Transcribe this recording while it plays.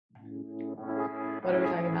What are we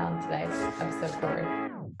talking about in today's episode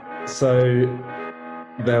forward? So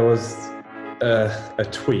there was a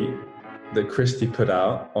tweet that Christy put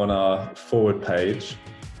out on our forward page,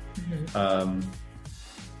 and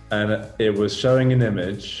it was showing an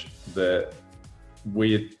image that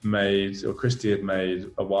we had made, or Christy had made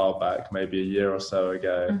a while back, maybe a year or so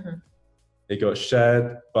ago. It got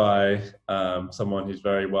shared by someone who's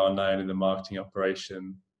very well known in the marketing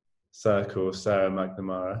operation circle, Sara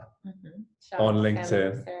McNamara, on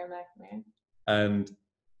LinkedIn. Sara McNamara. And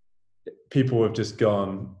people have just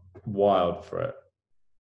gone wild for it.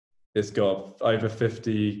 It's got over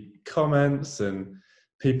 50 comments and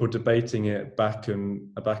people debating it back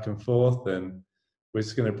and forth, and we're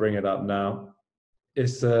just going to bring it up now.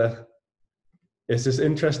 It's just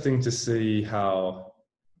interesting to see how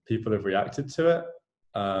people have reacted to it,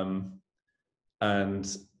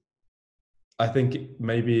 and I think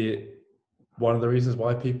maybe one of the reasons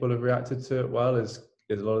why people have reacted to it well is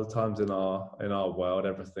a lot of times in our world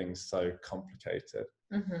everything's so complicated,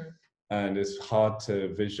 and it's hard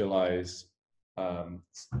to visualize kind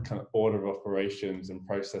of order of operations and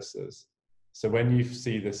processes. So when you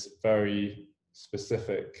see this very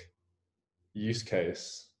specific use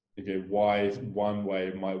case, you go, why one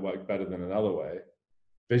way might work better than another way,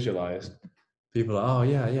 visualized, people are, oh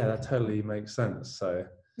yeah, that totally makes sense. So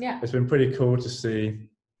yeah, it's been pretty cool to see.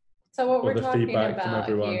 So what we're the talking feedback from about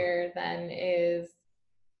everyone here then is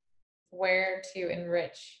where to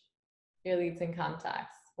enrich your leads and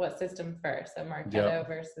contacts. What system first? So Marketo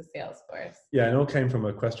versus Salesforce. Yeah, and it all came from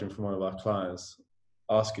a question from one of our clients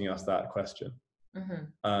asking us that question.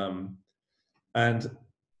 And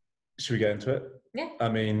should we get into it? Yeah. I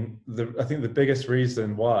mean, I think the biggest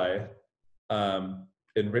reason why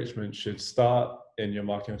enrichment should start in your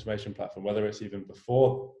marketing automation platform, whether it's even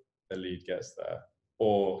before the lead gets there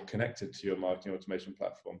or connected to your marketing automation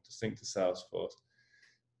platform to sync to Salesforce,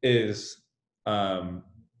 is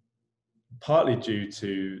partly due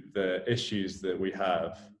to the issues that we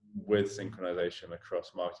have with synchronization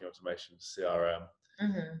across marketing automation, CRM.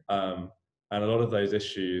 And a lot of those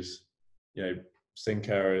issues, sync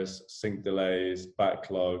errors, sync delays,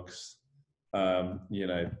 backlogs,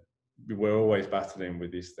 we're always battling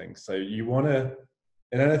with these things. So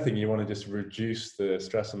in anything, you want to just reduce the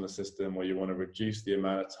stress on the system, or you want to reduce the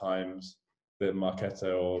amount of times that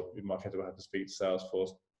Marketo will have to speak to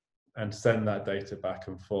Salesforce and send that data back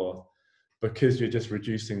and forth, because you're just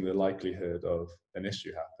reducing the likelihood of an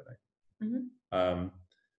issue happening.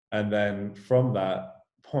 And then from that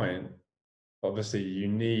point, obviously you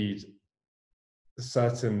need a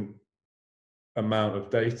certain amount of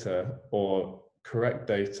data, or correct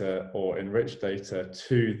data, or enriched data,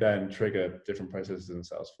 to then trigger different processes in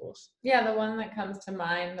Salesforce. Yeah, the one that comes to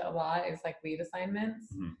mind a lot is like lead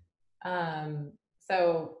assignments.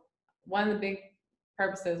 So one of the big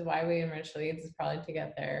purposes why we enrich leads is probably to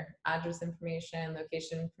get their address information,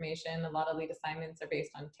 location information. A lot of lead assignments are based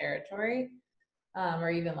on territory, or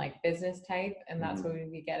even like business type, and that's what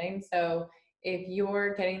we'd be getting. So if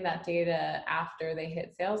you're getting that data after they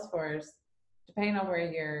hit Salesforce, depending on where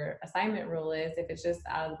your assignment rule is, if it's just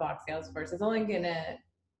out of the box Salesforce, it's only going to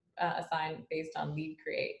assign based on lead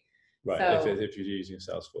create. Right, so, if you're using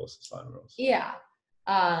Salesforce assignment rules. Yeah.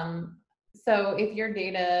 So if your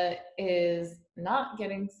data is not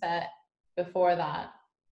getting set before that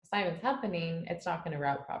assignment's happening, it's not going to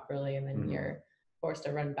route properly, and then you're forced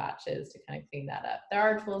to run batches to kind of clean that up. There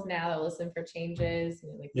are tools now that listen for changes,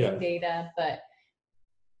 like in data, but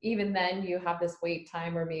even then you have this wait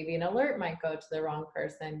time, or maybe an alert might go to the wrong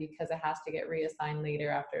person because it has to get reassigned later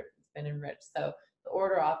after it's been enriched. So the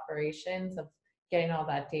order operations of getting all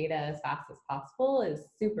that data as fast as possible is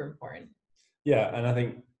super important. Yeah, and I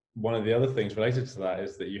think one of the other things related to that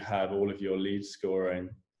is that you have all of your lead scoring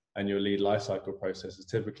and your lead lifecycle processes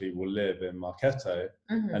typically will live in Marketo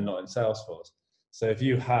and not in Salesforce. So if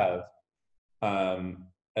you have a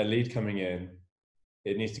lead coming in,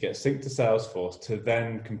 it needs to get synced to Salesforce to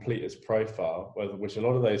then complete its profile, which a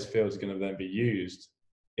lot of those fields are going to then be used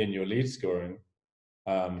in your lead scoring,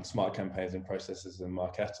 smart campaigns and processes in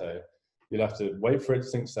Marketo. You'll have to wait for it to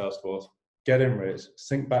sync to Salesforce, get enriched,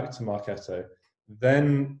 sync back to Marketo.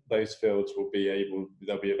 Then those fields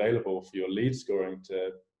they'll be available for your lead scoring to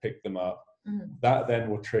pick them up. That then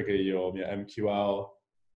will trigger your MQL,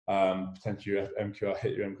 potentially your MQL,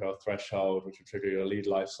 hit your MQL threshold, which will trigger your lead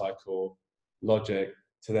lifecycle logic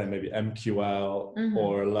to then maybe MQL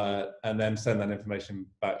or alert, and then send that information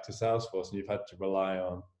back to Salesforce. And you've had to rely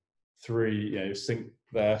on three, sync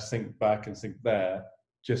there, sync back, and sync there,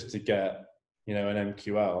 just to get, an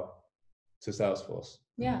MQL to Salesforce.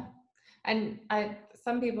 Yeah. And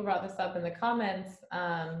some people brought this up in the comments,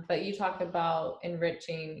 but you talked about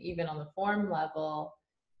enriching even on the form level.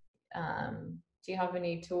 Do you have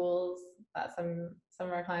any tools that some of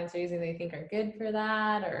our clients are using they think are good for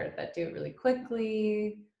that, or that do it really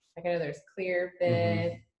quickly? Like, I know there's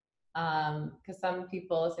Clearbit, because some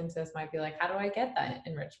people listening to this might be like, how do I get that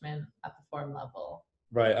enrichment at the form level?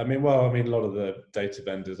 Right. I mean, a lot of the data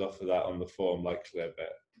vendors offer that on the form, like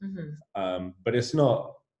Clearbit. But it's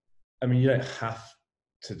not, I mean, you don't have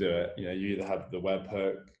to do it. You know, you either have the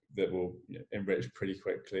webhook that will enrich pretty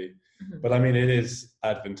quickly. But I mean, it is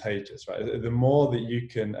advantageous, right? The more that you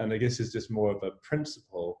can, and I guess it's just more of a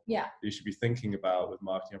principle you should be thinking about with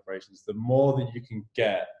marketing operations, the more that you can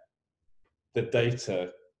get the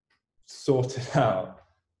data sorted out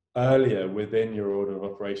earlier within your order of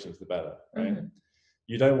operations, the better, right?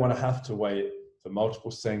 You don't want to have to wait for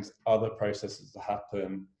multiple syncs, other processes to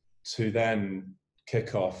happen to then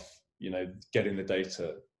kick off, getting the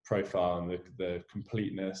data profile and the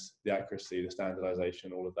completeness, the accuracy, the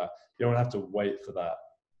standardization, all of that. You don't have to wait for that.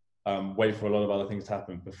 Wait for a lot of other things to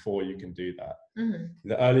happen before you can do that.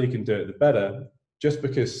 The earlier you can do it, the better, just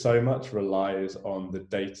because so much relies on the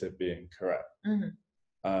data being correct.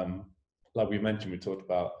 Like we mentioned, we talked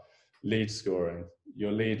about lead scoring,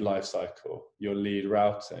 your lead lifecycle, your lead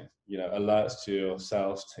routing, alerts to your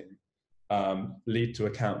sales team, lead to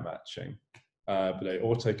account matching,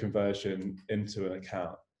 auto conversion into an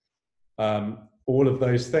account. All of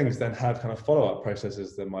those things then have kind of follow-up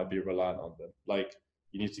processes that might be reliant on them. Like,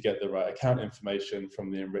 you need to get the right account information from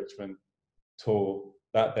the enrichment tool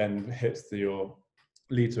that then hits your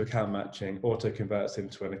lead to account matching, auto converts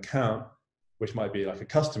into an account, which might be like a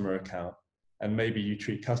customer account. And maybe you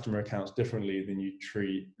treat customer accounts differently than you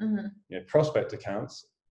treat prospect accounts.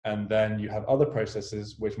 And then you have other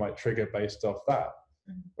processes which might trigger based off that,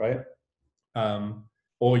 right?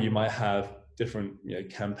 Or you might have different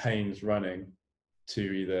campaigns running to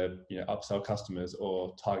either upsell customers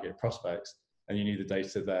or target prospects, and you need the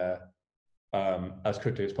data there as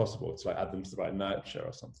quickly as possible to add them to the right nurture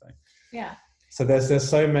or something. So there's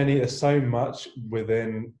so much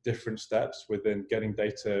within different steps within getting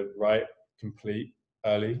data right, complete,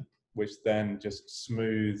 early, which then just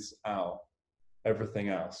smooths out everything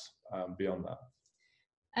else beyond that.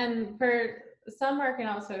 And for some marketing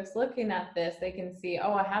ops folks looking at this, they can see,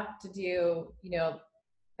 oh, I have to do,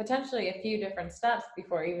 potentially a few different steps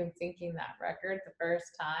before even syncing that record the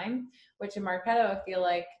first time, which in Marketo, I feel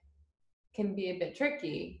like can be a bit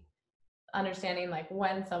tricky, understanding like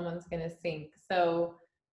when someone's going to sync. So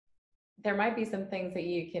there might be some things that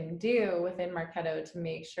you can do within Marketo to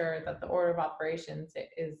make sure that the order of operations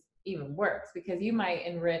even works, because you might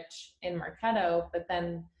enrich in Marketo, but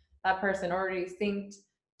then that person already synced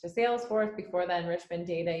to Salesforce before the enrichment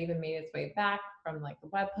data even made its way back from like the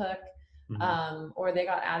webhook, or they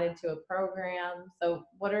got added to a program. So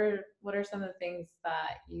what are some of the things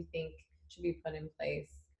that you think should be put in place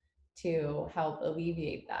to help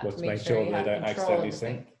alleviate that? Well, to make sure they don't accidentally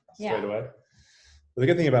sync straight away. The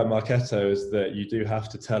good thing about Marketo is that you do have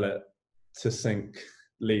to tell it to sync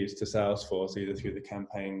leads to Salesforce, either through the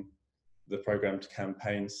program to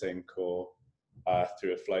campaign sync, or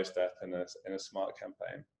through a flow step in a smart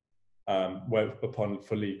campaign.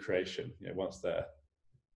 For lead creation, once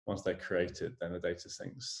they're created, then the data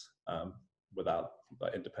syncs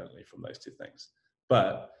independently from those two things.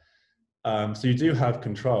 But so you do have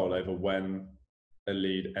control over when a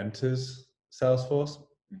lead enters Salesforce.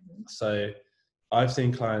 So I've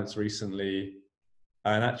seen clients recently,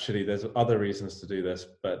 and actually there's other reasons to do this,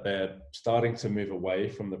 but they're starting to move away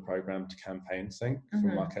from the program to campaign sync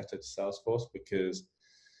from Marketo to Salesforce, because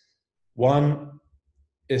one,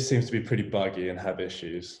 it seems to be pretty buggy and have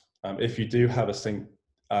issues. If you do have a sync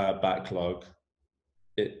backlog,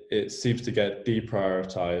 it seems to get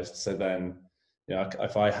deprioritized. So then,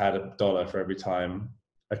 if I had $1 for every time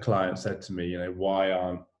a client said to me, why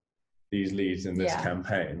aren't these leads in this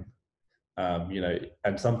campaign?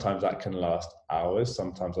 And sometimes that can last hours.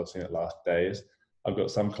 Sometimes I've seen it last days. I've got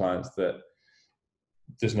some clients that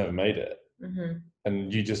just never made it.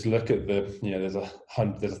 And you just look at there's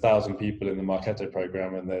 1,000 people in the Marketo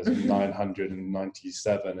program, and there's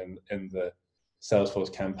 997 in the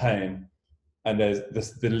Salesforce campaign. And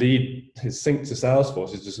there's the lead, his sync to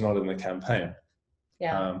Salesforce is just not in the campaign.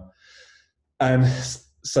 And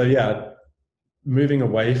so, moving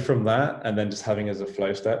away from that and then just having as a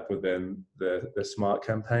flow step within the smart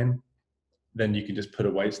campaign, then you can just put a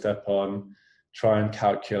wait step on, try and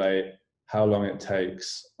calculate how long it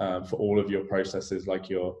takes for all of your processes, like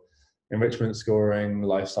your enrichment scoring,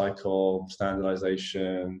 lifecycle,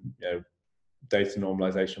 standardization, data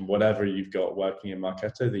normalization, whatever you've got working in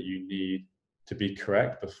Marketo that you need to be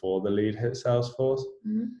correct before the lead hits Salesforce.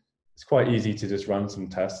 Mm-hmm. It's quite easy to just run some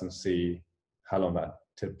tests and see how long that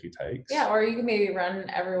typically takes. Yeah, or you can maybe run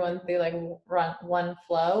everyone through like run one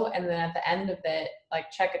flow, and then at the end of it, like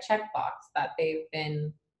check a checkbox that they've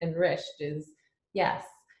been enriched is yes,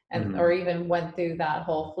 and or even went through that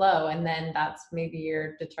whole flow, and then that's maybe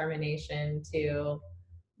your determination to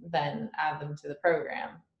then add them to the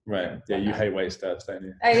program. Right. Yeah, you hate wait steps, don't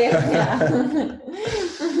you? Yeah.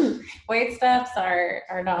 Wait steps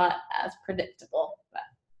are not as predictable. But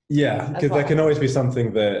yeah, because there can always be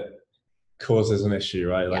something that causes an issue,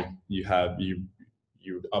 right? Like you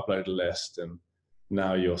upload a list, and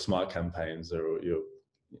now your smart campaigns or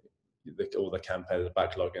all the campaigns, the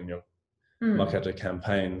backlog in your Marketo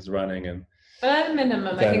campaigns running, and but at a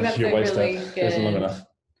minimum, I think that's a really good. Isn't long enough.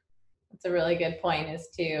 It's a really good point, is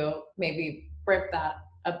to maybe break that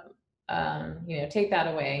up, take that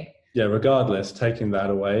away. Yeah, regardless, taking that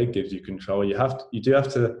away gives you control. You do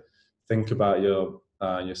have to think about your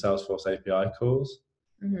Salesforce API calls,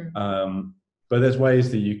 but there's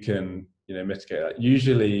ways that you can mitigate that.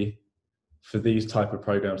 Usually, for these type of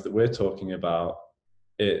programs that we're talking about,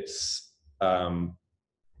 it's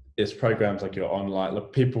programs like your online,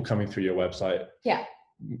 like people coming through your website. Yeah.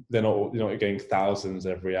 You're not getting thousands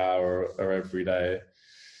every hour or every day.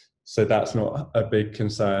 So that's not a big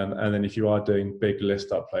concern. And then if you are doing big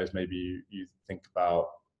list uploads, maybe you think about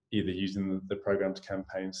either using the program to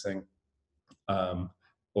campaign sync,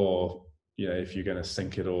 or if you're going to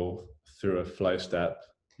sync it all through a flow step,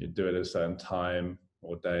 you do it at a certain time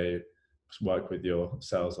or day, work with your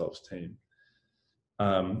sales ops team.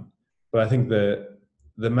 But I think the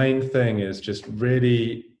main thing is just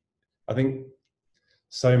really, I think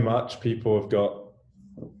so much people have got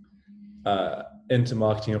into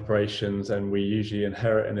marketing operations, and we usually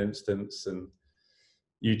inherit an instance, and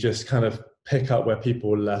you just kind of pick up where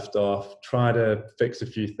people left off, try to fix a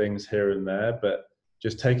few things here and there, but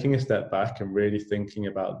just taking a step back and really thinking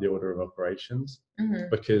about the order of operations,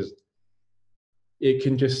 because it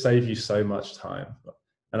can just save you so much time.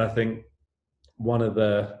 And I think one of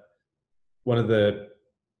the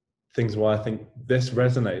things why I think this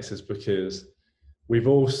resonates is because we've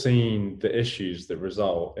all seen the issues that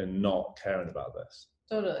result in not caring about this.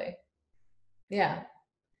 Totally. Yeah.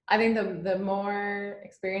 I think the more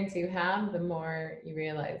experience you have, the more you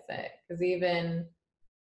realize it. Because even,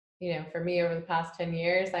 for me over the past 10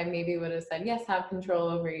 years, I maybe would have said, yes, have control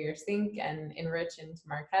over your sync and enrich into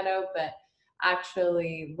Marketo, but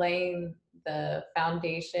actually laying the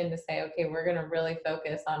foundation to say, okay, we're going to really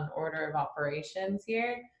focus on order of operations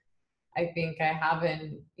here, I think I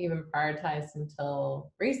haven't even prioritized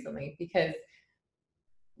until recently, because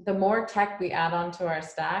the more tech we add onto our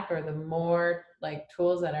stack, or the more like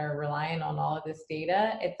tools that are relying on all of this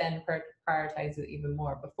data, it then prioritizes even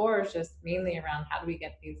more. Before, it was just mainly around how do we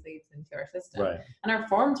get these leads into our system, right. And our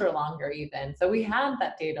forms were longer even, so we had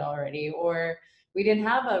that data already, or we didn't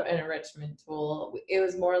have an enrichment tool. It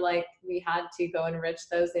was more like we had to go enrich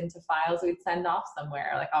those into files we'd send off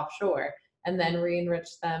somewhere, like offshore, and then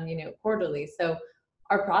re-enrich them, quarterly. So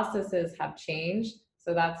our processes have changed.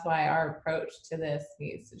 So that's why our approach to this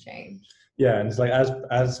needs to change. Yeah, and it's like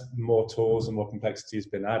as more tools and more complexity has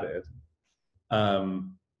been added,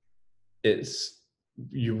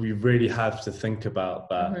 you really have to think about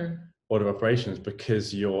that order of operations,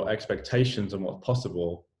 because your expectations on what's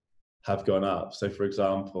possible have gone up. So, for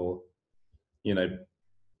example,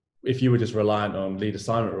 if you were just reliant on lead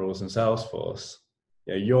assignment rules in Salesforce,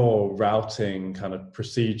 your routing kind of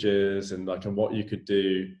procedures and what you could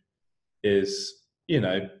do is,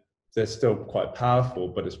 they're still quite powerful,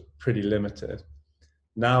 but it's pretty limited.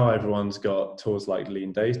 Now everyone's got tools like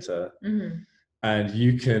Lean Data, and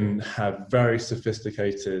you can have very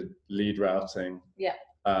sophisticated lead routing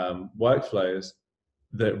workflows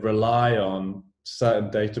that rely on certain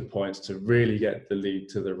data points to really get the lead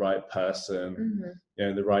to the right person,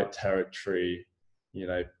 the right territory,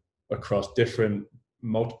 across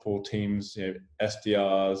multiple teams,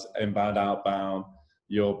 SDRs, inbound, outbound,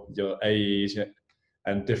 your AEs,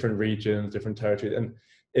 and different regions, different territories. And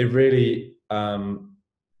it really,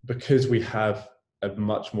 because we have a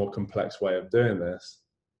much more complex way of doing this,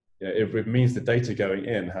 it means the data going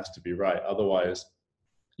in has to be right. Otherwise,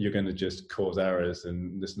 you're going to just cause errors,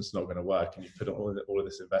 and this is not going to work. And you put all of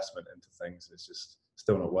this investment into things, it's just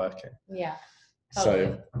still not working. Yeah.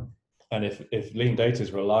 Totally. So, and if lean data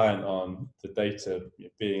is reliant on the data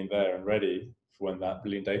being there and ready for when that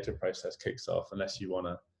lean data process kicks off, unless you want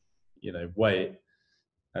to, wait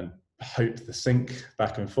and hope the sync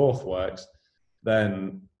back and forth works,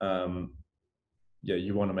 then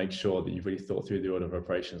you want to make sure that you've really thought through the order of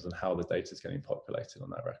operations and how the data is getting populated on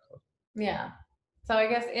that record. Yeah. So I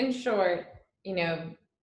guess in short, you know,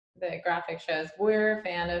 the graphic shows we're a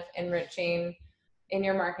fan of enriching in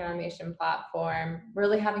your market automation platform,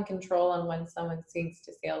 really having control on when someone syncs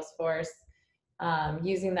to Salesforce,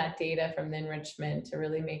 using that data from the enrichment to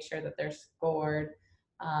really make sure that they're scored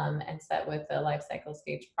and set with the lifecycle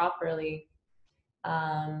stage properly.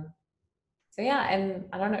 So yeah, and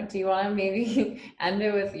I don't know, do you want to maybe end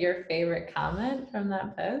it with your favorite comment from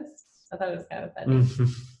that post? I thought it was kind of funny.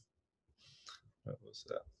 What was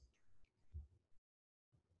that?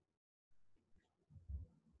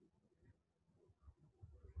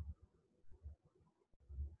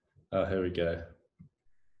 Oh, here we go.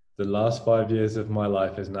 The last 5 years of my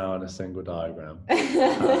life is now in a single diagram.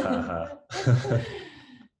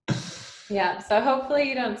 Yeah, so hopefully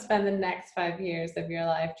you don't spend the next 5 years of your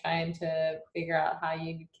life trying to figure out how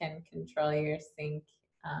you can control your sync.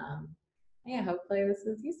 Yeah, hopefully this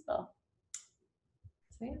is useful.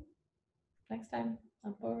 So yeah, next time,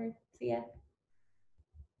 on forward. See ya.